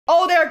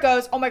Oh, there it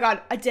goes. Oh my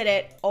God, I did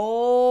it.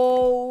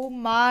 Oh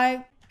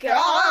my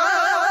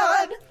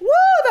God. Woo,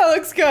 that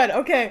looks good.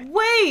 Okay,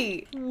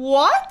 wait,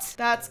 what?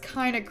 That's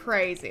kind of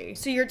crazy.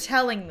 So you're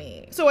telling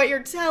me. So what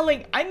you're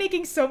telling, I'm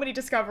making so many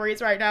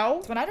discoveries right now.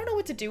 So when I don't know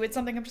what to do with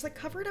something, I'm just like,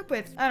 cover it up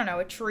with, I don't know,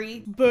 a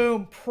tree.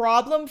 Boom,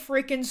 problem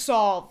freaking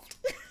solved.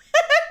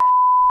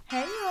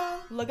 Hey y'all,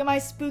 look at my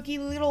spooky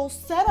little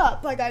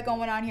setup I got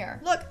going on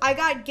here. Look, I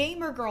got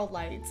gamer girl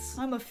lights.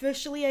 I'm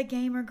officially a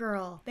gamer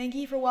girl. Thank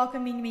you for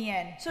welcoming me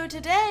in. So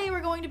today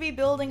we're going to be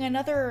building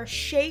another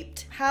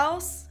shaped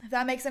house, if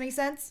that makes any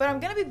sense. But I'm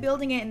gonna be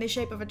building it in the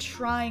shape of a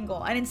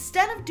triangle. And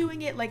instead of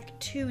doing it like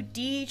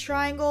 2D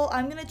triangle,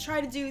 I'm gonna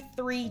try to do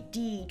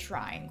 3D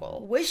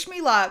triangle. Wish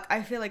me luck.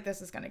 I feel like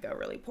this is gonna go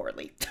really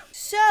poorly.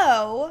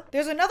 So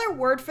there's another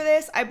word for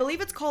this. I believe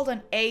it's called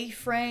an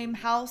A-frame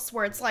house,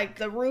 where it's like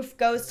the roof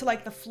goes to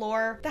like the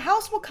floor. The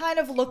house will kind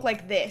of look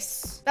like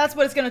this. That's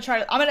what it's gonna try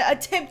to, I'm gonna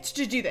attempt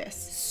to do this.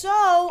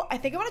 So I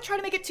think I'm gonna try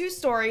to make it 2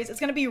 stories. It's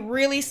gonna be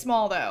really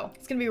small though.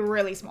 It's gonna be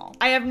really small.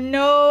 I have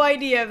no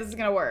idea if this is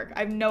gonna work. I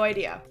have no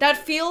idea. That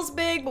feels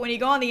big, but when you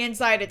go on the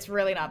inside, it's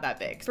really not that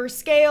big. For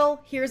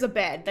scale, here's a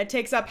bed that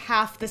takes up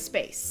half the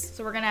space.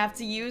 So we're gonna have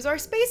to use our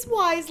space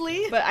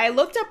wisely. But I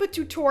looked up a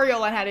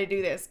tutorial on how to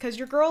do this because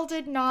your girl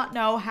did not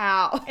know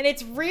how. And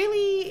it's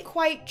really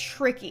quite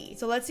tricky.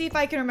 So let's see if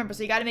I can remember.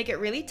 So you gotta make it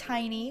really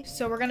tiny.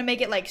 So we're gonna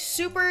make it like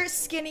super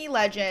skinny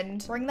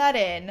legend. Bring that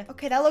in.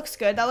 Okay, that looks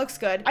good. That looks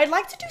good. I'd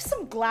like to do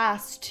some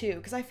glass too,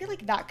 because I feel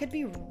like that could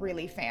be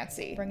really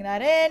fancy. Bring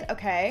that in.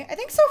 Okay. I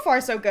think so far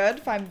so good,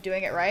 if I'm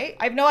doing it right.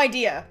 I have no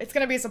idea. It's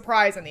gonna be a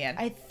surprise in the end.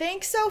 I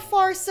think so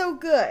far so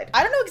good.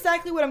 I don't know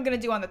exactly what I'm gonna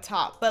do on the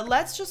top, but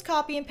let's just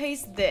copy and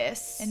paste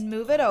this and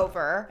move it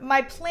over.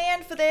 My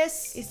plan for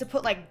this is to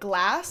put like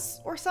glass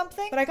or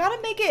something, but I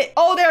gotta make it.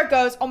 Oh, there it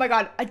goes. Oh my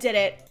God, I did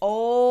it.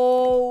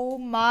 Oh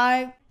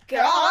my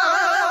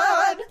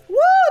God. Woo,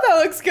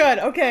 that looks good.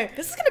 Okay,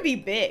 this is gonna be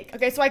big.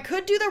 Okay, so I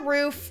could do the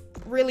roof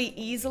really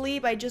easily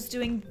by just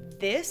doing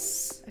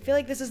this. I feel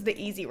like this is the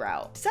easy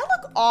route. Does that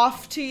look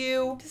off to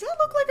you? Does that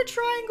look like a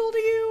triangle to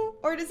you?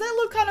 Or does that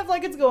look kind of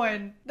like it's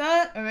going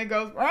that and then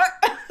goes, I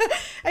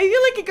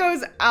feel like it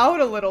goes out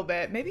a little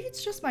bit. Maybe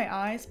it's just my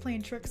eyes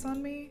playing tricks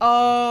on me.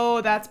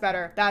 Oh, that's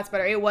better. That's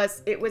better. It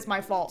was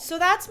my fault. So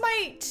that's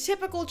my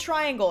typical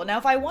triangle. Now,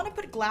 if I want to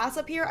put glass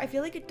up here, I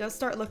feel like it does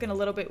start looking a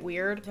little bit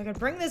weird. So I can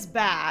bring this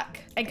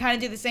back and kind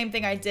of do the same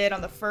thing I did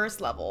on the first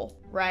level,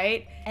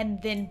 right?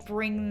 And then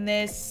bring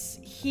this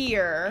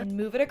here and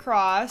move it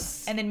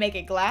across and then make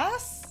it glass.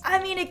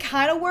 I mean, it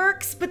kind of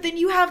works, but then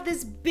you have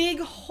this big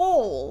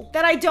hole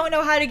that I don't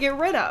know how to get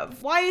rid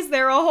of. Why is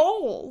there a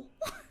hole?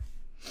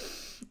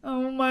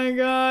 Oh my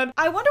God.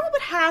 I wonder what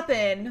would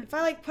happen if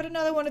I like put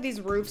another one of these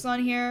roofs on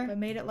here, but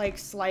made it like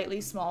slightly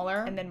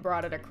smaller and then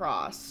brought it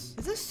across.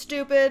 Is this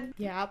stupid?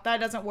 Yeah, that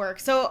doesn't work.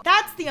 So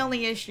that's the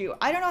only issue.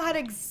 I don't know how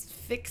to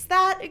fix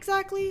that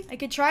exactly. I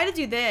could try to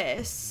do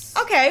this.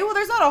 Okay, well,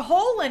 there's not a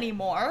hole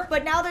anymore,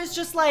 but now there's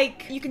just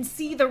like, you can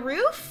see the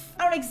roof.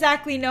 I don't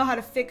exactly know how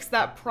to fix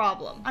that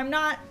problem. I'm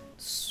not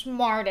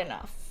smart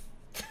enough.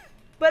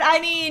 But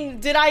I mean,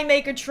 did I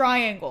make a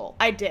triangle?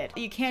 I did.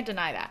 You can't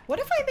deny that. What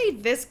if I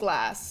made this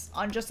glass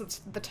on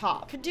just the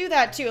top? Could do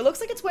that too. It looks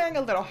like it's wearing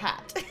a little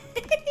hat. I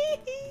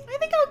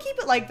think I'll keep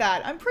it like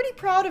that. I'm pretty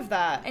proud of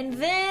that. And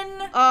then,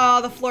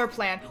 the floor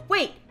plan.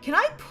 Wait, can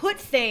I put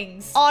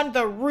things on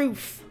the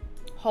roof?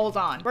 Hold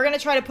on. We're gonna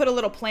try to put a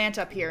little plant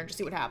up here and just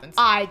see what happens.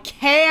 I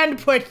can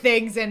put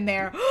things in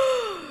there.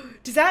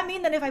 Does that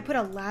mean that if I put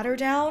a ladder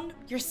down,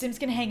 your Sims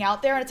can hang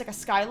out there and it's like a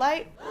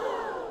skylight?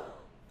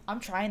 I'm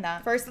trying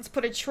that. First, let's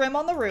put a trim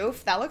on the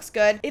roof. That looks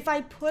good. If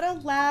I put a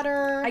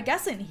ladder, I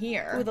guess in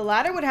here. Ooh, the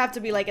ladder would have to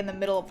be like in the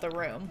middle of the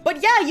room.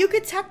 But yeah, you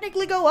could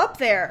technically go up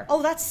there.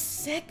 Oh, that's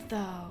sick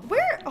though.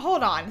 Where,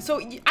 hold on. So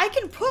I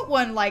can put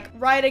one like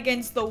right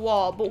against the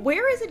wall, but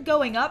where is it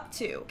going up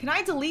to? Can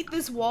I delete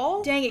this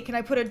wall? Dang it, can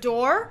I put a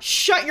door?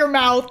 Shut your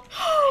mouth.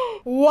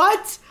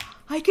 What?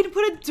 I can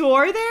put a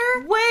door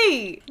there?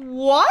 Wait,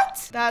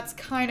 what? That's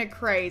kind of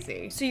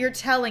crazy. So you're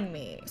telling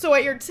me. So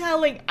what you're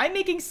telling, I'm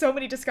making so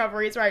many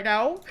discoveries right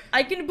now.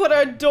 I can put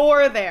a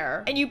door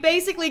there and you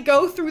basically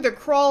go through the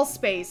crawl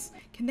space.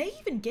 Can they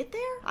even get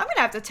there? I'm gonna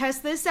have to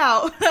test this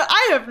out.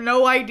 I have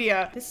no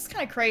idea. This is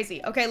kind of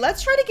crazy. Okay,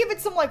 let's try to give it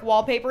some like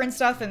wallpaper and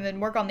stuff and then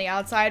work on the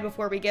outside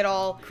before we get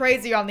all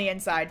crazy on the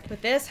inside.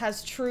 But this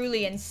has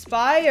truly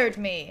inspired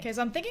me. Okay,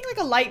 so I'm thinking like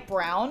a light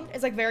brown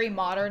is like very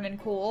modern and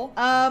cool.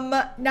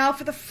 Now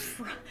for the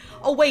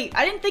oh wait,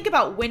 I didn't think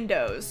about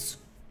windows.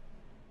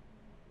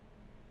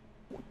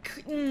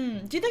 Do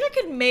you think I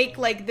could make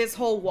like this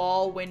whole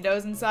wall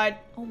windows inside?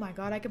 Oh my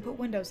God, I could put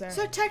windows there.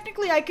 So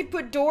technically I could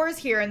put doors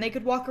here and they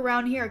could walk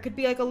around here. It could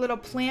be like a little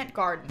plant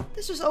garden.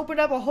 This just opened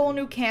up a whole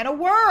new can of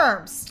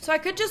worms. So I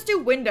could just do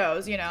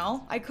windows, you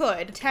know? I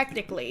could,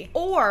 technically.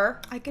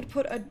 Or I could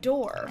put a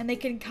door and they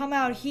can come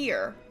out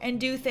here and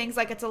do things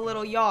like it's a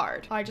little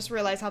yard. Oh, I just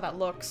realized how that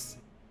looks.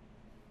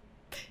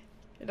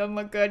 It doesn't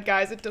look good,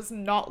 guys. It does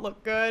not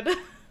look good.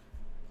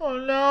 Oh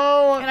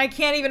no. And I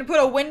can't even put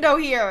a window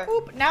here.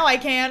 Oop, now I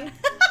can.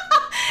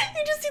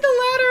 You just see the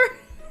ladder.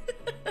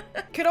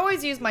 could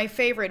always use my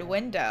favorite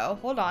window.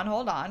 Hold on,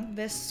 hold on.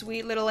 This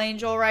sweet little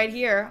angel right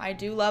here. I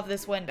do love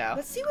this window.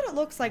 Let's see what it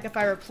looks like if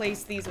I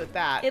replace these with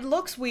that. It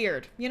looks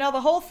weird. You know, the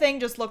whole thing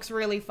just looks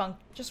really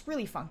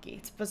funky.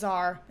 It's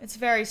bizarre. It's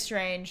very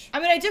strange. I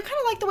mean, I do kind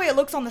of like the way it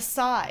looks on the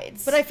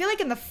sides, but I feel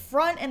like in the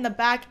front and the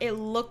back, it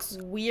looks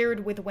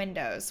weird with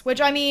windows,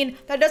 which I mean,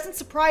 that doesn't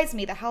surprise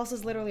me. The house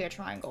is literally a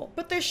triangle,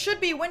 but there should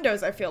be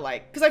windows, I feel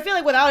like, because I feel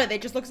like without it,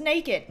 it just looks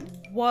naked.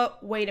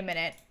 What? Wait a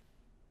minute.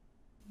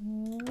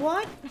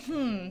 What? Do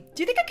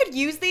you think I could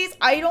use these?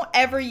 I don't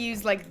ever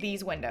use like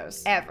these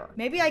windows, ever.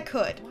 Maybe I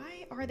could.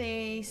 Why are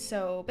they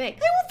so big? Hey,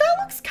 well,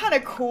 that looks kind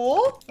of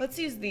cool. Let's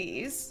use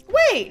these.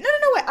 Wait, no,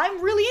 wait.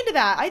 I'm really into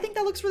that. I think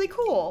that looks really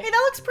cool. Hey,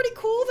 that looks pretty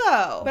cool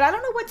though. But I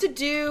don't know what to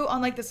do on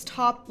like this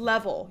top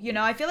level. You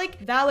know, I feel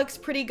like that looks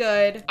pretty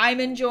good. I'm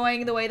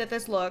enjoying the way that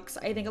this looks.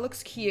 I think it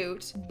looks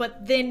cute.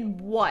 But then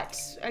what?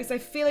 Because I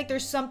feel like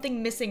there's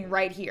something missing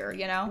right here,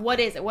 you know?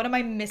 What is it? What am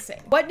I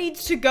missing? What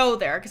needs to go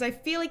there? Because I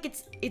feel like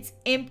it's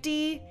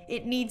empty.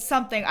 It needs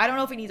something. I don't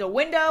know if it needs a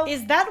window.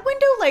 Is that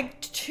window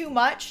like too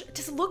much? It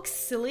just looks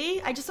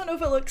silly. I just don't know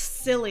if it looks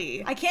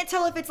silly. I can't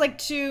tell if it's like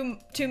too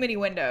many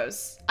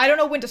windows. I don't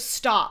know when to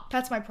stop.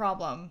 That's my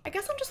problem. I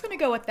guess I'm just gonna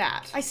go with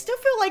that. I still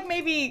feel like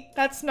maybe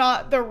that's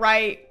not the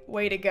right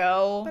way to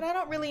go, but I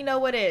don't really know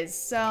what is.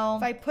 So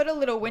if I put a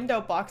little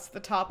window box at the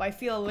top, I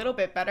feel a little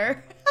bit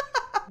better.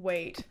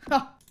 Wait.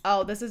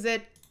 Oh, this is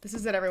it. This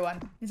is it,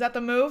 everyone. Is that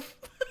the move?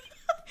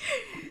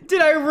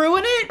 Did I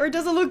ruin it? Or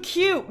does it look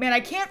cute? Man,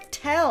 I can't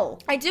tell.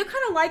 I do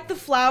kind of like the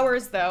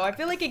flowers though. I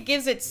feel like it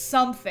gives it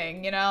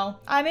something, you know?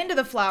 I'm into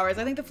the flowers.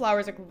 I think the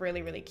flowers look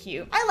really, really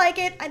cute. I like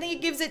it. I think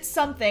it gives it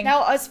something.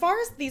 Now, as far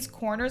as these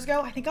corners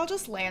go, I think I'll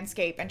just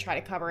landscape and try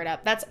to cover it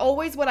up. That's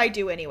always what I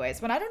do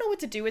anyways. When I don't know what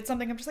to do with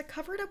something, I'm just like,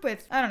 cover it up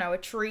with, I don't know, a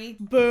tree.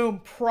 Boom.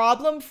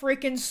 Problem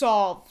freaking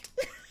solved.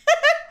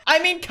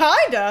 I mean,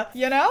 kinda,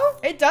 you know?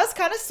 It does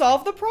kind of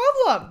solve the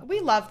problem. We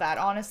love that,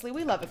 honestly.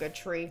 We love a good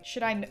tree.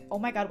 Should I, oh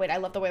my God, wait, I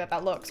love the way that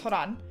that looks. Hold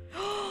on.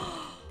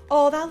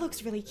 Oh, that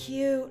looks really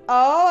cute.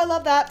 Oh, I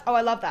love that. Oh,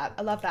 I love that.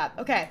 I love that.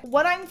 Okay,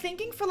 what I'm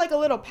thinking for like a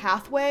little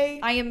pathway,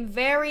 I am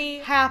very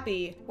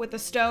happy with the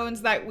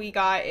stones that we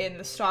got in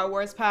the Star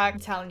Wars pack. I'm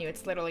telling you,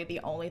 it's literally the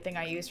only thing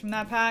I use from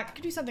that pack. I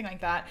could do something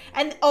like that.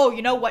 And oh,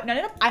 you know what?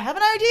 No. I have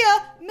an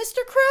idea.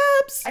 Mr.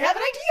 Krabs. I have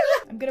an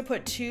idea. I'm gonna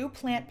put 2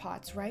 plant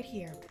pots right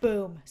here.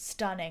 Boom.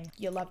 Stunning.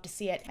 You'll love to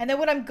see it. And then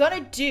what I'm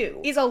gonna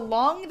do is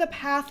along the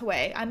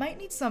pathway, I might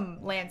need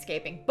some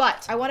landscaping,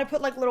 but I want to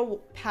put like little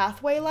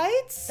pathway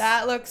lights.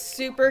 That looks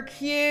super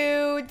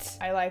cute.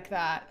 I like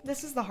that.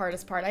 This is the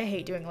hardest part. I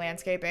hate doing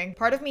landscaping.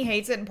 Part of me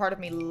hates it and part of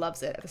me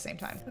loves it at the same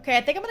time. Okay,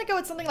 I think I'm gonna go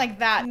with something like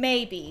that.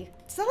 Maybe.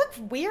 Does that look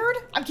weird?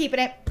 I'm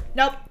keeping it.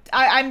 Nope.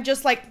 I'm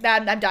just like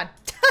that. I'm done.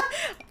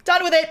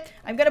 Done with it.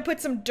 I'm gonna put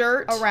some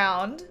dirt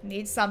around.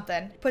 Need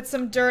something. Put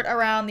some dirt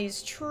around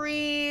these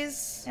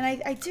trees. And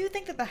I do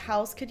think that the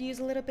house could use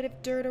a little bit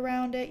of dirt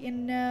around it, you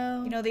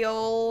know? You know, the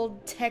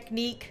old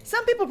technique.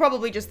 Some people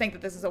probably just think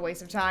that this is a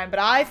waste of time, but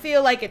I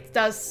feel like it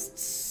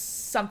does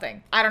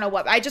something. I don't know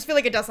what. I just feel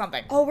like it does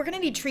something. Oh, we're gonna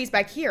need trees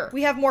back here.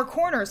 We have more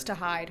corners to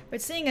hide.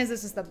 But seeing as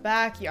this is the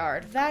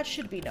backyard, that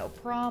should be no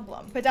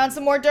problem. Put down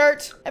some more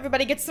dirt.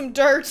 Everybody get some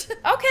dirt.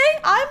 Okay,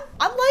 I'm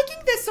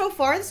liking this so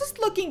far. This is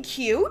looking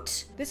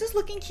cute. This is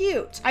looking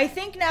cute. I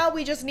think now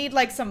we just need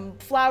like some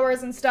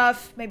flowers and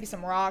stuff. Maybe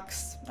some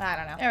rocks. I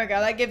don't know. There we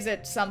go. That gives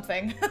it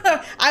something.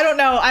 I don't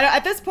know.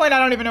 At this point, I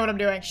don't even know what I'm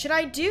doing. Should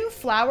I do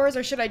flowers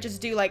or should I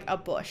just do like a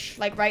bush?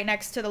 Like right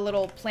next to the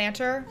little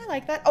planter? I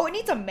like that. Oh, it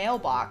needs a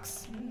mailbox.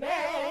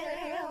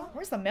 Mail.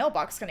 Where's the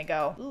mailbox gonna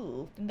go?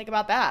 Ooh, didn't think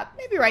about that.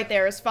 Maybe right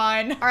there is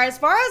fine. All right, as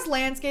far as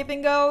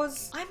landscaping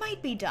goes, I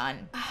might be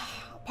done.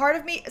 Part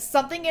of me,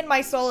 something in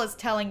my soul is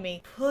telling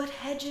me, put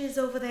hedges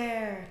over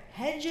there.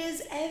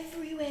 Hedges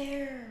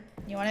everywhere.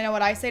 You wanna know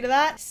what I say to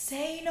that?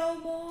 Say no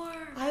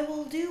more. I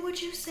will do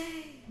what you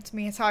say. It's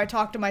me, it's how I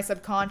talk to my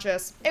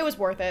subconscious. It was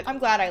worth it. I'm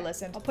glad I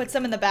listened. I'll put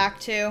some in the back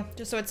too,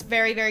 just so it's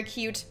very, very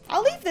cute.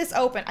 I'll leave this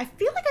open. I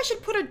feel like I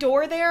should put a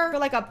door there for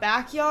like a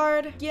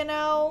backyard, you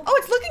know? Oh,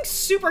 it's looking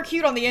super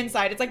cute on the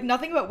inside. It's like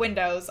nothing but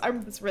windows.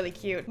 It's really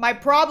cute. My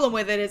problem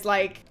with it is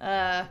like, is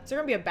there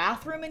gonna be a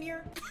bathroom in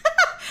here?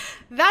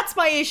 That's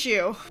my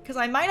issue. Because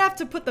I might have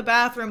to put the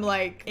bathroom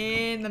like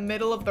in the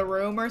middle of the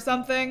room or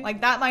something.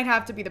 Like that might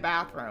have to be the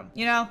bathroom,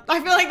 you know? I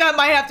feel like that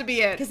might have to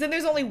be it. Because then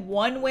there's only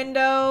one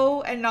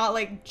window and not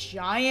like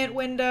giant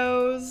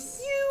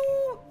windows.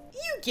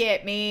 You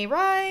get me,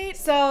 right?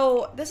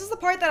 So this is the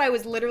part that I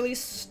was literally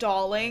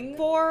stalling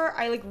for.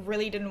 I like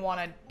really didn't want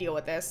to deal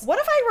with this. What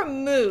if I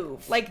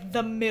remove like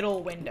the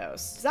middle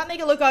windows? Does that make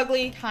it look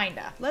ugly?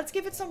 Kinda. Let's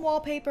give it some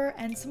wallpaper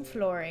and some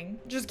flooring.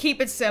 Just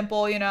keep it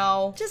simple, you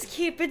know? Just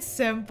keep it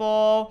simple.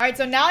 All right,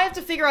 so now I have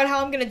to figure out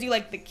how I'm gonna do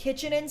like the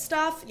kitchen and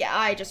stuff. Yeah,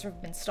 I just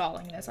have been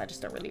stalling this. I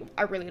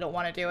really don't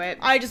want to do it.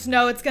 I just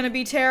know it's gonna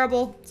be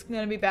terrible. It's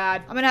gonna be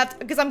bad. I'm gonna have to,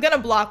 because I'm gonna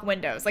block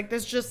windows. Like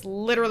there's just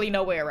literally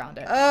no way around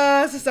it.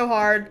 This is so hard.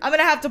 hard. I'm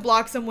gonna have to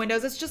block some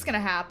windows. It's just gonna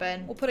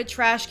happen. We'll put a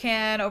trash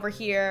can over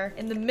here.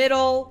 In the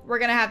middle, we're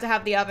gonna have to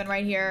have the oven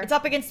right here. It's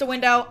up against a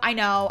window. I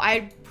know.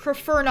 I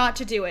prefer not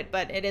to do it,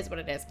 but it is what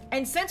it is.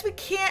 And since we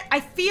can't, I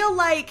feel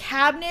like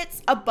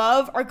cabinets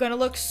above are gonna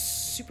look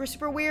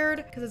super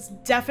weird because it's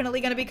definitely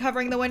gonna be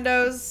covering the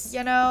windows.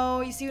 You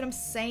know, you see what I'm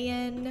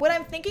saying? What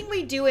I'm thinking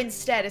we do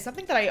instead is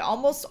something that I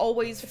almost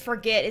always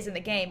forget is in the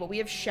game, but we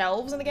have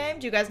shelves in the game.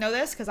 Do you guys know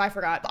this? Because I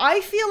forgot.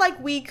 I feel like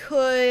we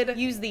could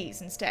use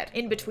these instead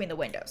in between the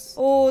windows.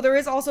 Oh, there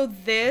is also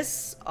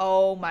this.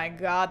 Oh my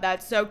God,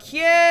 that's so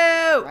cute.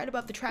 Right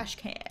above the trash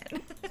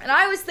can. And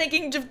I was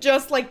thinking of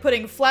just like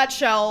putting flat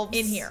shelves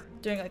in here.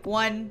 Doing like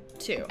 1,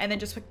 2, and then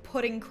just like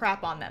putting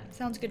crap on them.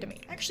 Sounds good to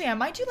me. Actually, I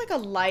might do like a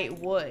light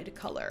wood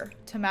color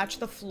to match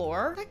the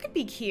floor. That could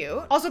be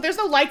cute. Also, there's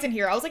no lights in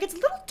here. I was like, it's a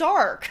little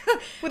dark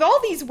with all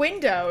these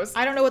windows.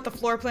 I don't know what the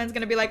floor plan's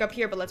gonna be like up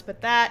here, but let's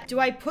put that. Do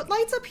I put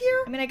lights up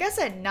here? I mean, I guess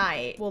at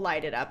night we'll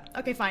light it up.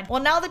 Okay, fine.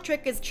 Well, now the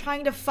trick is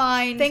trying to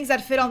find things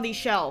that fit on these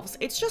shelves.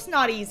 It's just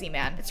not easy,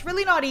 man. It's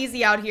really not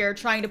easy out here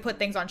trying to put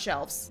things on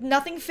shelves.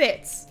 Nothing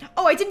fits.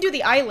 Oh, I didn't do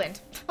the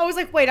island. I was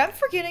like, wait, I'm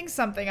forgetting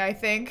something, I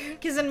think.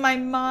 Because in my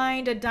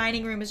mind, a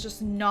dining room is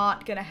just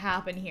not gonna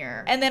happen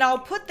here. And then I'll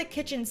put the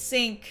kitchen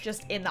sink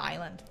just in the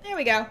island. There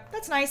we go.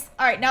 That's nice.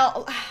 All right,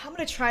 now I'm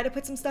gonna try to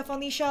put some stuff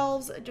on these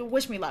shelves.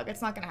 Wish me luck.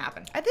 It's not gonna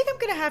happen. I think I'm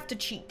gonna have to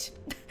cheat.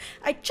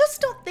 I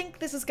just don't think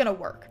this is gonna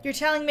work. You're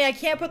telling me I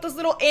can't put those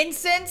little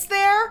incense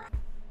there?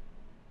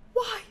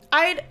 Why?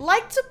 I'd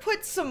like to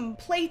put some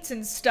plates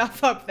and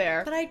stuff up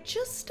there, but I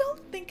just don't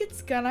think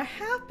it's gonna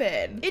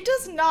happen. It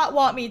does not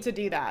want me to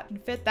do that.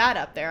 And fit that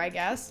up there, I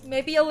guess.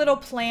 Maybe a little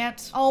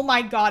plant. Oh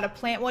my God, a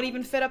plant won't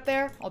even fit up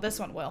there? Oh, this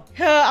one will.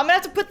 I'm gonna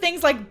have to put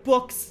things like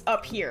books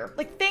up here.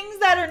 Like things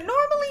that are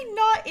normally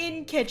not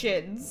in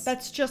kitchens.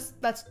 That's just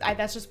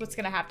what's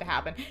gonna have to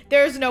happen.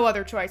 There's no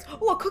other choice.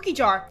 Oh, a cookie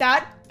jar.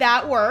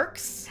 That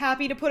works.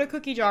 Happy to put a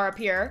cookie jar up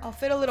here. I'll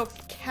fit a little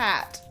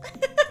cat.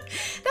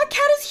 That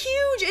cat is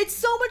huge. It's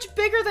so much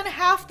bigger than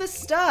half the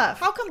stuff.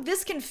 How come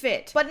this can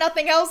fit, but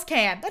nothing else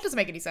can? That doesn't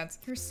make any sense.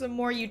 Here's some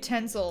more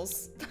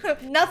utensils.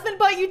 Nothing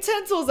but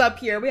utensils up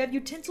here. We have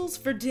utensils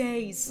for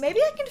days. Maybe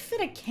I can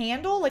fit a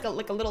candle, like a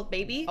little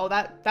baby. Oh,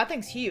 that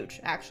thing's huge,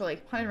 actually.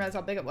 I didn't realize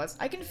how big it was.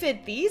 I can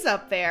fit these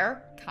up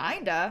there.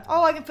 Kinda.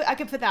 Oh, I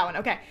can fit that one.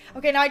 Okay.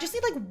 Okay, now I just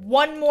need like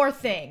one more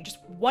thing. Just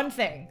one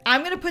thing.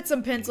 I'm gonna put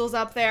some pencils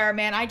up there.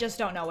 Man, I just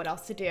don't know what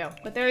else to do.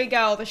 But there you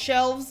go. The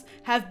shelves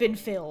have been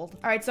filled.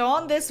 All right, so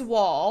on this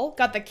wall,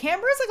 got the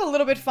camera's like a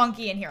little bit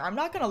funky in here. I'm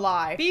not gonna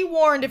lie. Be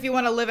warned if you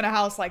want to live in a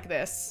house like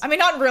this. I mean,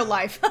 not in real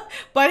life,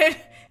 but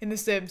in The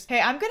Sims.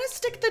 Hey, I'm gonna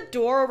stick the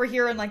door over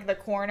here in like the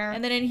corner.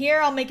 And then in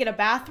here, I'll make it a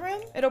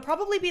bathroom. It'll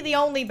probably be the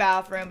only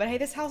bathroom, but hey,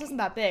 this house isn't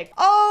that big.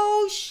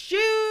 Oh,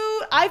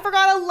 shoot. I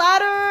forgot a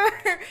ladder.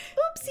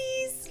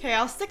 Oopsies. Okay,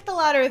 I'll stick the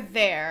ladder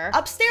there.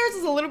 Upstairs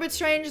is a little bit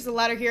strange. There's a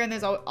ladder here and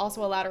there's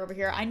also a ladder over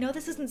here. I know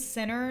this isn't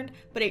centered,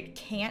 but it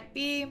can't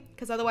be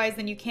because otherwise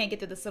then you can't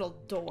get to this little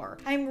door.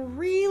 I'm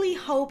really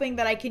hoping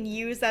that I can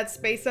use that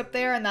space up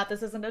there and that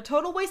this isn't a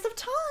total waste of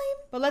time.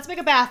 But let's make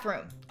a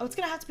bathroom. Oh, it's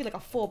gonna have to be like a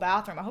full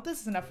bathroom. I hope this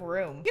is enough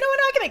room. You know what?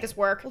 I can make this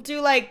work. We'll do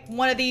like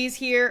one of these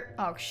here.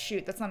 Oh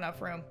shoot, that's not enough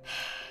room.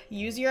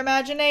 Use your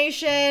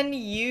imagination.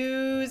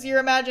 Use your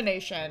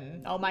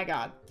imagination. Oh my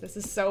God, this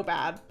is so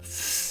bad.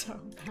 So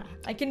bad.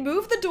 I can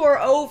move the door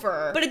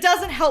over, but it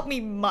doesn't help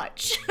me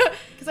much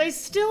because I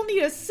still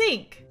need a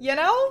sink, you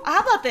know?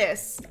 How about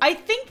this? I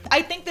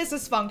think this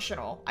is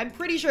functional. I'm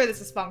pretty sure this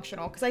is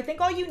functional because I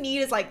think all you need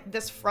is like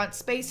this front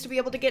space to be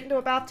able to get into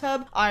a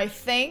bathtub. I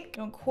think.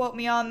 Don't quote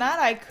me on that.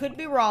 I could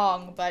be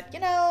wrong, but you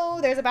know,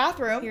 there's a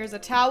bathroom. Here's a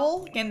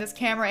towel. Again, this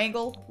camera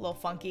angle, a little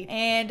funky.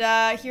 And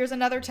here's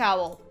another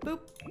towel. Boop.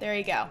 There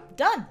you go.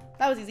 Done.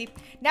 That was easy.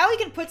 Now we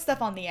can put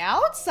stuff on the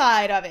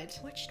outside of it.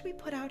 What should we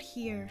put out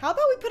here? How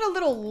about we put a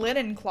little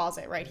linen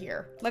closet right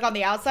here? Like on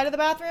the outside of the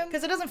bathroom?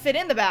 Because it doesn't fit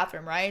in the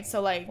bathroom, right?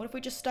 So like, what if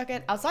we just stuck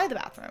it outside the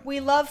bathroom?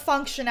 We love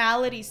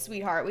functionality,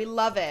 sweetheart. We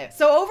love it.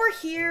 So over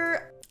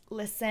here,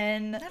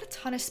 listen, not a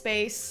ton of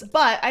space,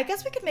 but I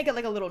guess we could make it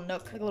like a little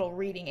nook, like a little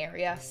reading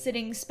area,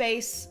 sitting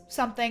space,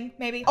 something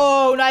maybe.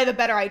 Oh, now I have a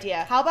better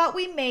idea. How about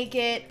we make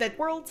it the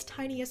world's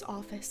tiniest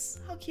office?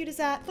 How cute is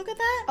that? Look at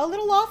that, a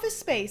little office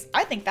space.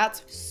 I think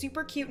that's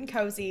super cute and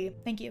cozy.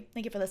 Thank you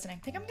for listening.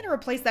 I think I'm gonna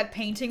replace that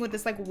painting with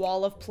this like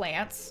wall of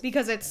plants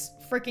because it's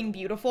freaking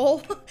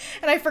beautiful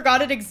and I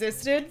forgot it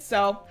existed.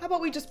 So how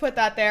about we just put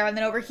that there and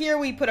then over here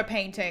we put a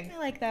painting. I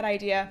like that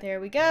idea.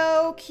 There we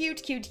go.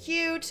 Cute, cute,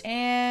 cute.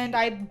 And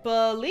I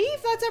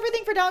believe that's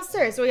everything for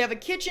downstairs. So we have a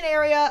kitchen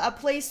area, a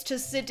place to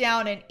sit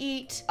down and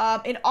eat,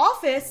 an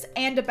office,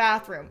 and a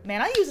bathroom.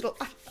 Man, I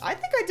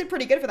think I did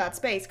pretty good for that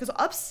space because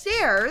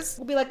upstairs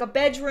will be like a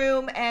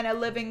bedroom and a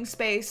living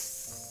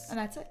space. And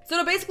that's it. So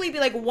it'll basically be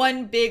like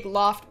one big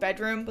loft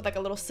bedroom with like a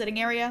little sitting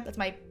area. That's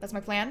my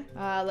plan.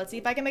 Let's see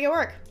if I can make it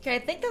work. Okay, I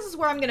think this is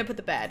where I'm gonna put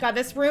the bed. God,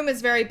 this room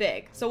is very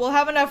big. So we'll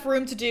have enough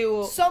room to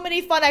do so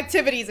many fun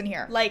activities in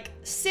here. Like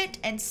sit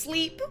and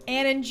sleep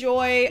and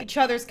enjoy each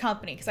other's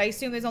company. Because I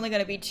assume there's only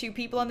gonna be 2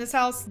 people in this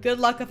house. Good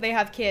luck if they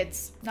have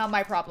kids. Not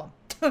my problem.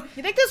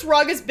 You think this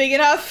rug is big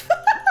enough?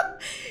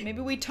 Maybe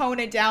we tone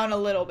it down a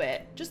little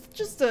bit.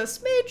 Just a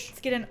smidge. Let's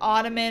get an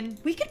ottoman.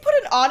 We could put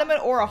an ottoman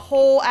or a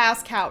whole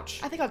ass couch.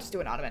 I think I'll just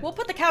do an ottoman. We'll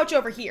put the couch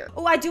over here.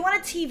 Oh, I do want a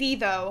TV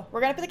though.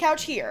 We're gonna put the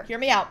couch here. Hear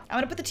me out. I'm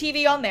gonna put the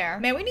TV on there.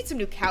 Man, we need some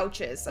new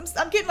couches.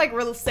 I'm getting like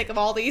real sick of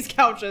all these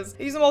couches.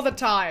 I use them all the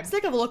time.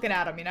 Sick of looking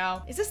at them, you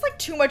know? Is this like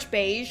too much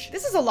beige?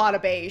 This is a lot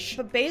of beige.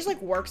 But beige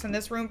like works in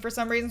this room for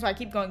some reason, so I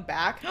keep going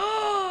back.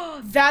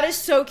 That is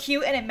so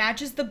cute and it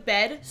matches the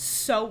bed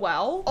so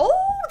well. Oh,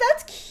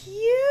 that's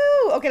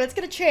cute. Okay, let's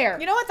get a chair.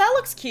 You know what? That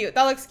looks cute.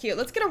 That looks cute.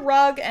 Let's get a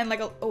rug and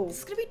like a, oh,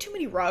 it's gonna be too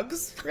many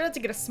rugs. We're gonna have to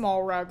get a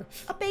small rug.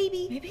 A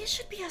baby. Maybe it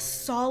should be a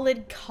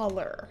solid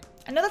color.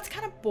 I know that's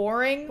kind of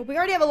boring, but we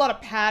already have a lot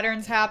of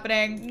patterns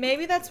happening.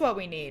 Maybe that's what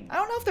we need. I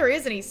don't know if there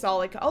is any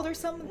solid, oh, there's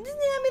some, yeah,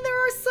 I mean,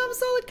 there are some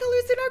solid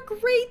colors. They're not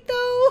great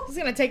though. It's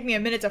gonna take me a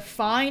minute to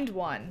find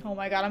one. Oh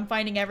my God, I'm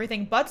finding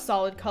everything but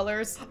solid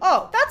colors.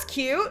 Oh, that's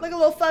cute. Like a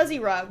little fuzzy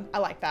rug. I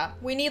like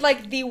that. We need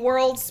like the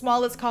world's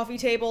smallest coffee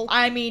table.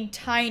 I mean,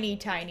 tiny,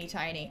 tiny,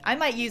 tiny. I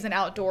might use an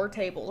outdoor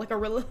table, like a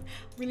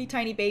really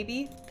tiny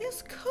baby.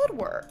 This could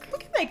work. We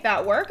can make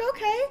that work,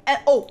 okay.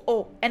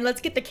 And and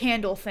let's get the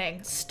candle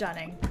thing.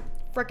 Stunning.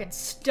 Freaking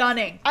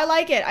stunning. I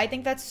like it. I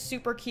think that's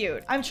super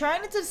cute. I'm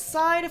trying to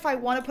decide if I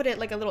want to put it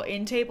like a little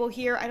end table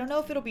here. I don't know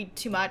if it'll be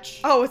too much.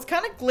 Oh, it's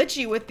kind of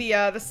glitchy with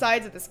the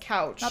sides of this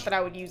couch. Not that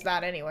I would use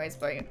that anyways,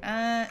 but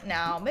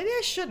no, maybe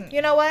I shouldn't.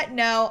 You know what?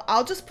 No,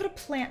 I'll just put a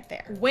plant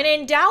there. When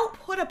in doubt,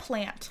 put a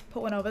plant.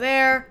 Put one over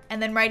there.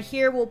 And then right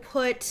here, we'll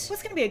put,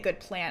 what's gonna be a good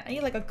plant? I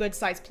need like a good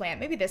sized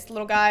plant. Maybe this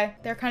little guy.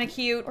 They're kind of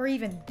cute. Or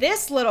even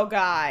this little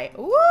guy.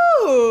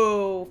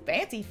 Ooh,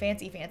 fancy,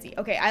 fancy, fancy.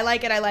 Okay, I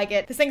like it. I like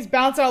it. This thing's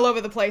bouncing all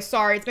over the place.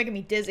 Sorry, it's making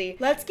me dizzy.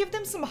 Let's give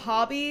them some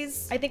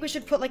hobbies. I think we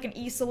should put like an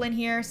easel in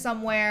here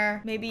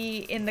somewhere,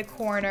 maybe in the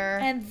corner,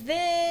 and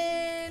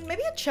then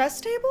maybe a chess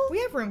table.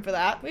 We have room for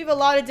that. We have a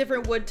lot of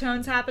different wood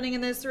tones happening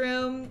in this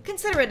room.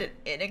 Consider it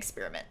an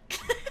experiment.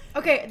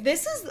 Okay,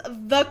 this is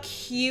the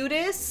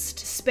cutest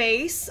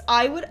space.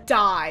 I would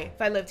die if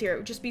I lived here. It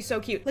would just be so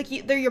cute. Like,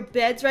 they're your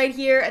beds right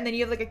here, and then you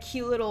have like a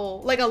cute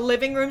little, like a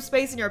living room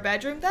space in your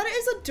bedroom. That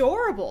is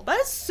adorable. That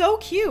is so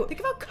cute.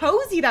 Think of how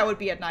cozy that would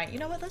be at night. You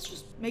know what? Let's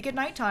just make it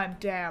nighttime.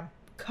 Damn.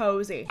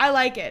 Cozy. I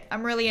like it.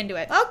 I'm really into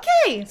it.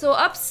 Okay, so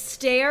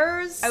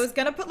upstairs, I was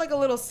gonna put like a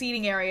little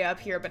seating area up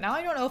here, but now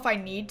I don't know if I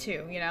need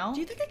to, you know? Do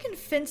you think I can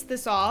fence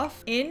this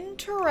off?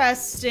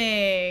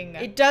 Interesting.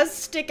 It does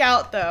stick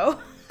out though.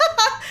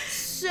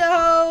 So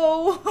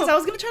I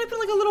was gonna try to put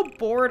like a little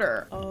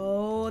border.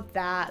 Oh,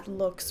 that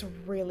looks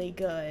really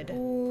good.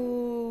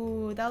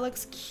 Ooh, that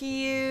looks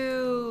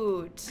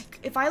cute.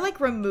 If I like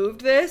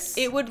removed this,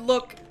 it would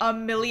look a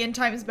million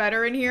times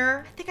better in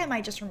here. I think I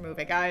might just remove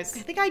it, guys. I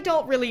think I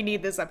don't really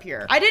need this up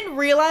here. I didn't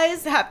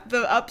realize that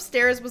the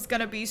upstairs was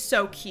gonna be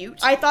so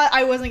cute. I thought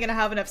I wasn't gonna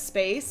have enough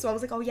space, so I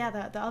was like, oh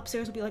yeah, the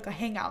upstairs will be like a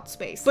hangout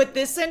space. But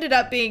this ended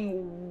up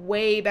being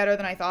way better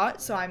than I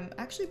thought, so I'm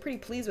actually pretty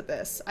pleased with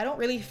this. I don't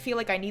really feel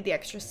like I need the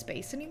extra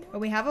space anymore. But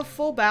we have a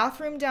full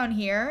bathroom down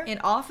here, an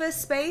office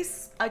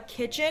space, a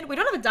kitchen. We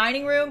don't have a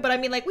dining room, but I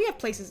mean, like, we have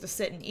places to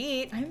sit and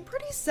eat. I'm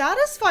pretty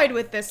satisfied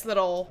with this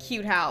little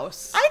cute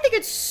house. I think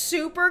it's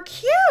super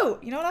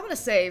cute. You know what? I'm gonna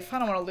save. I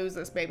don't want to lose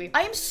this baby.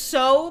 I am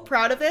so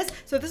proud of this.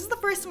 So this is the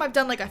first time I've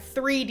done like a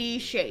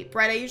 3D shape,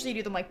 right? I usually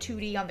do them like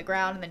 2D on the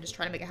ground and then just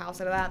try to make a house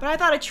out of that. But I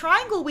thought a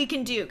triangle we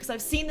can do because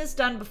I've seen this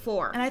done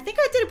before. And I think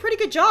I did a pretty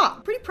good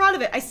job. Pretty proud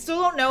of it. I still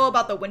don't know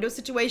about the window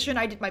situation.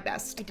 I did my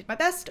best. I did my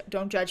best.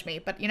 Don't judge me.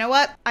 But you know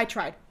what? I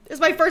tried. This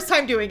is my first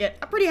time doing it.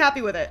 I'm pretty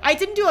happy with it. I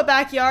didn't do a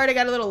backyard. I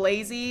got a little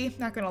lazy.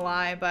 Not gonna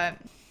lie, but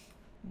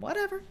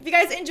whatever. If you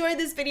guys enjoyed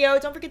this video,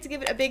 don't forget to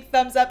give it a big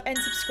thumbs up and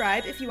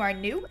subscribe if you are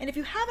new. And if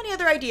you have any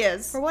other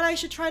ideas for what I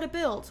should try to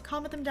build,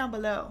 comment them down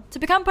below. To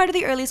become part of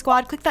the early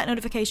squad, click that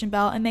notification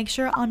bell and make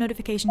sure all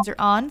notifications are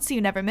on so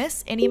you never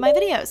miss any of my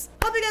videos.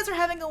 Hope you guys are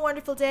having a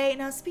wonderful day,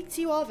 and I'll speak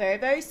to you all very,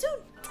 very soon.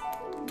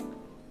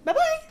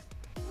 Bye-bye.